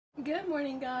Good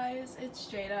morning guys, it's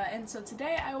Jada, and so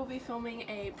today I will be filming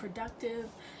a productive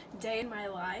day in my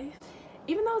life.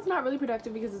 Even though it's not really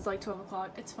productive because it's like 12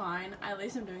 o'clock, it's fine. At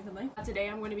least I'm doing something. Today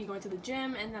I'm going to be going to the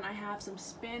gym, and then I have some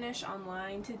Spanish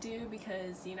online to do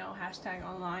because, you know, hashtag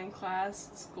online class,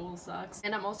 school sucks.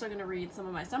 And I'm also going to read some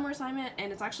of my summer assignment,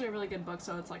 and it's actually a really good book,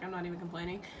 so it's like I'm not even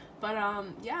complaining. But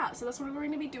yeah, so that's what we're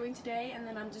going to be doing today, and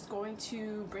then I'm just going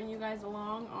to bring you guys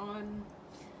along on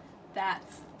that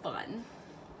fun.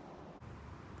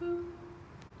 Boom,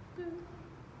 boom.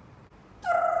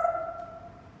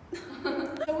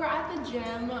 So we're at the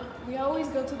gym. We always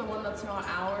go to the one that's not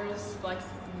ours. Like,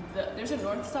 there's a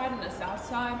north side and a south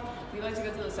side. We like to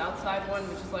go to the south side one,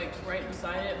 which is like right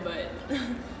beside it, but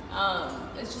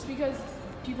it's just because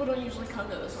people don't usually come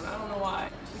to this one. I don't know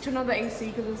why. We turned on the AC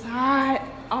because it's hot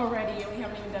already and we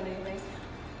haven't even done anything.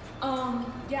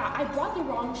 Yeah, I brought the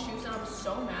wrong shoes and I'm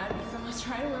so mad because I was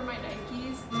trying to wear my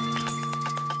Nikes.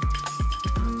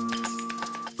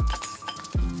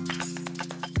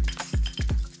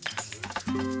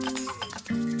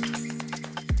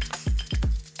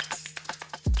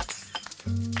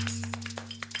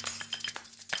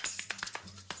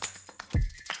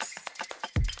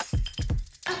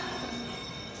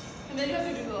 And then you have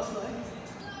to do the left leg.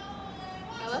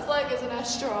 My left leg isn't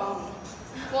as strong.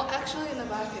 Well, actually in the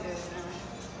back it is.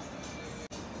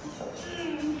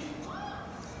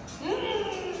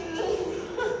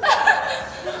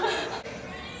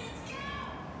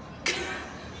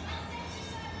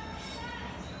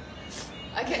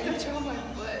 I can't control my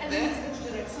foot. And then let's go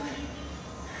to the next one.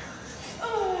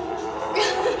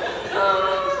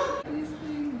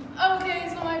 Okay,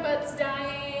 so my butt's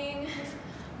dying,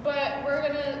 but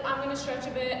I'm gonna stretch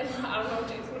a bit. I don't know if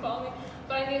Jade's gonna follow me,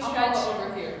 but I need to stretch. I'll follow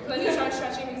over here. I need to start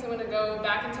stretching because I'm gonna go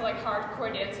back into like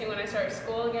hardcore dancing when I start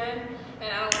school again,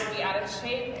 and I don't want to be out of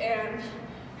shape and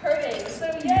hurting. So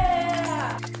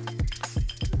yeah.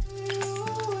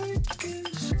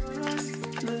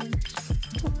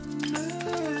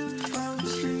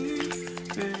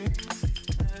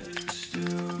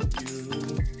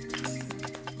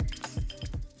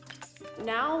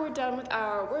 Now we're done with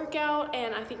our workout,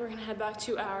 and I think we're gonna head back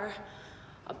to our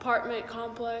apartment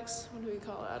complex. What do we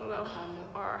call it? I don't know.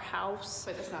 Our house.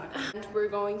 But that's not And we're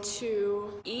going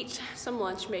to eat some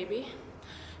lunch maybe,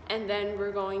 and then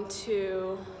we're going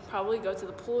to probably go to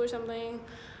the pool or something.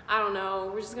 I don't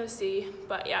know. We're just gonna see.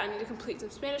 But yeah, I need to complete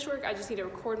some Spanish work. I just need to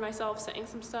record myself saying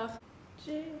some stuff.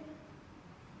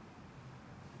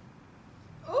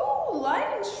 Oh,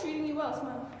 lighting's treating you well.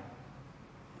 Smile.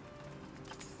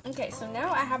 Okay, so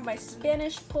now I have my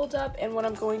Spanish pulled up, and what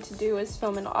I'm going to do is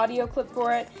film an audio clip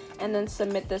for it and then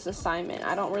submit this assignment.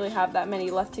 I don't really have that many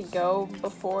left to go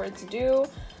before it's due,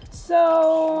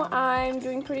 so I'm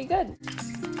doing pretty good.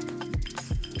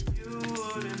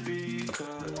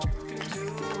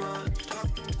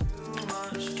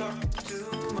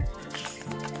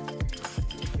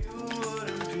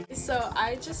 So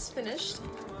I just finished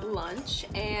lunch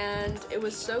and it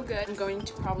was so good. I'm going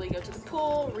to probably go to the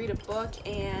pool, read a book,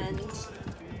 and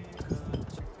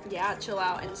yeah, chill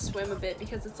out and swim a bit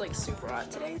because it's like super hot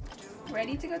today.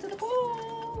 Ready to go to the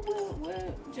pool. Woo,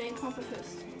 woo. Jane, pump a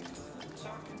fist.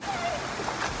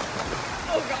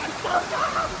 Oh god, stop!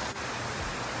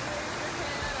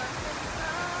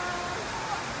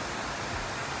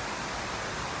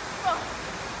 Oh,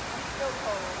 it's so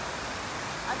cold.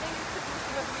 I think it's because we're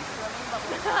supposed to be swimming, but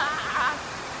we're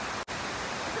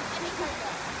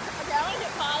Okay, I'm gonna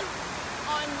hit pause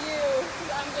on you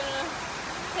because I'm gonna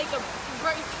take a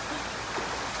break.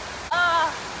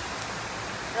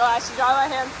 No, I should dry my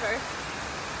hands first.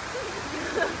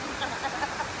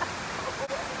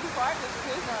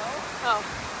 Oh.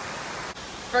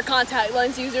 For contact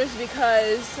lens users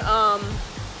because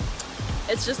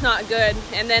it's just not good,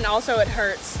 and then also it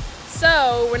hurts.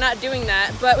 So we're not doing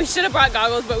that, but we should have brought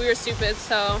goggles, but we were stupid,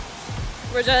 so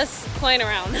we're just playing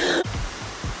around.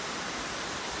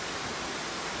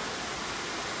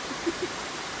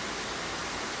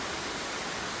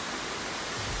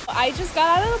 I just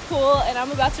got out of the pool and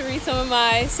I'm about to read some of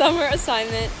my summer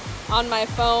assignment on my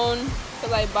phone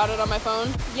because I bought it on my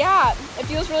phone. Yeah, it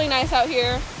feels really nice out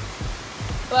here,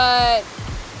 but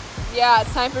yeah,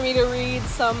 it's time for me to read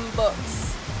some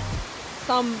books.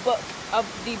 Some book of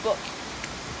the book.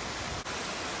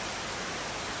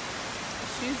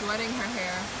 She's wetting her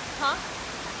hair. Huh?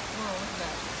 Whoa, what's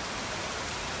that?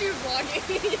 You're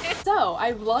vlogging. So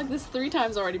I vlogged this 3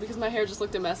 times already because my hair just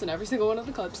looked a mess in every single one of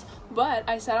the clips, but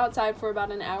I sat outside for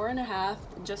about an hour and a half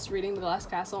just reading The Glass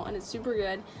Castle, and it's super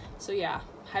good. So yeah,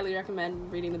 highly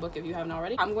recommend reading the book if you haven't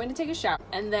already. I'm going to take a shower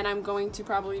and then I'm going to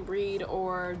probably read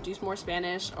or do some more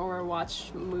Spanish or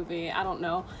watch a movie. I don't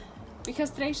know. because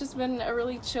today's just been a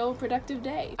really chill, productive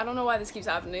day. I don't know why this keeps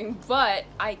happening, but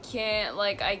I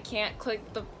can't click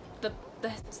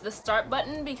the start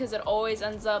button because it always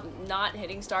ends up not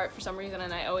hitting start for some reason,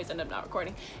 and I always end up not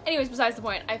recording. Anyways, besides the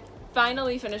point, I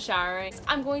finally finished showering.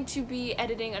 I'm going to be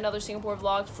editing another Singapore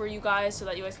vlog for you guys so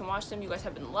that you guys can watch them. You guys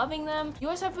have been loving them. You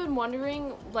guys have been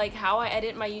wondering like how I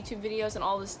edit my YouTube videos and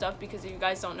all this stuff, because if you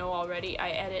guys don't know already,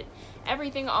 I edit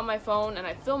everything on my phone and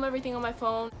I film everything on my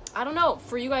phone. I don't know,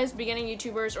 for you guys beginning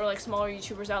YouTubers or like smaller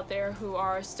YouTubers out there who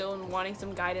are still wanting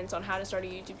some guidance on how to start a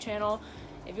YouTube channel,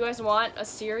 if you guys want a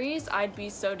series, I'd be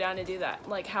so down to do that.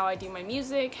 Like how I do my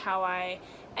music, how I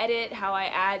edit, how I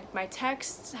add my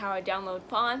texts, how I download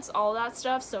fonts, all that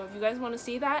stuff. So if you guys want to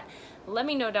see that, let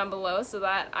me know down below so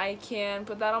that I can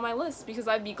put that on my list, because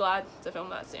I'd be glad to film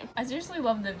that soon. I seriously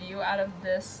love the view out of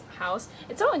this house.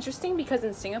 It's so interesting because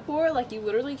in Singapore, like, you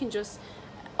literally can just,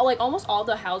 like, almost all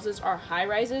the houses are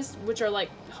high-rises, which are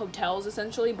like hotels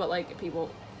essentially, but like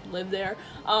people live there.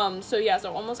 So yeah,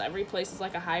 so almost every place is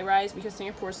like a high-rise because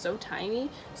Singapore is so tiny.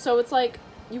 So it's like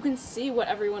you can see what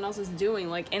everyone else is doing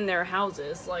like in their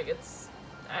houses. Like, it's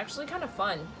actually kind of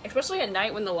fun, especially at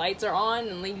night when the lights are on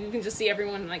and like you can just see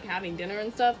everyone like having dinner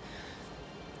and stuff.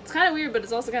 It's kind of weird, but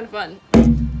it's also kind of fun.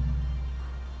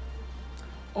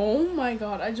 Oh my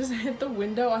god, I just hit the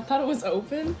window. I thought it was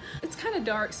open. It's kind of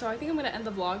dark, so I think I'm gonna end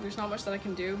the vlog. There's not much that I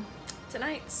can do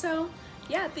tonight. So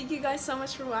yeah, thank you guys so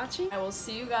much for watching. I will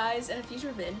see you guys in a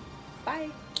future vid. Bye.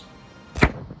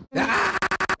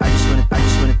 I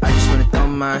just wanna throw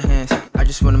my hands. I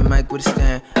just wanna mic with a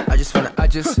stand. I just wanna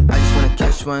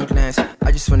catch one glance.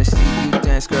 I just wanna see you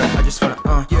dance, girl. I just wanna,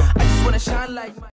 I just wanna shine like my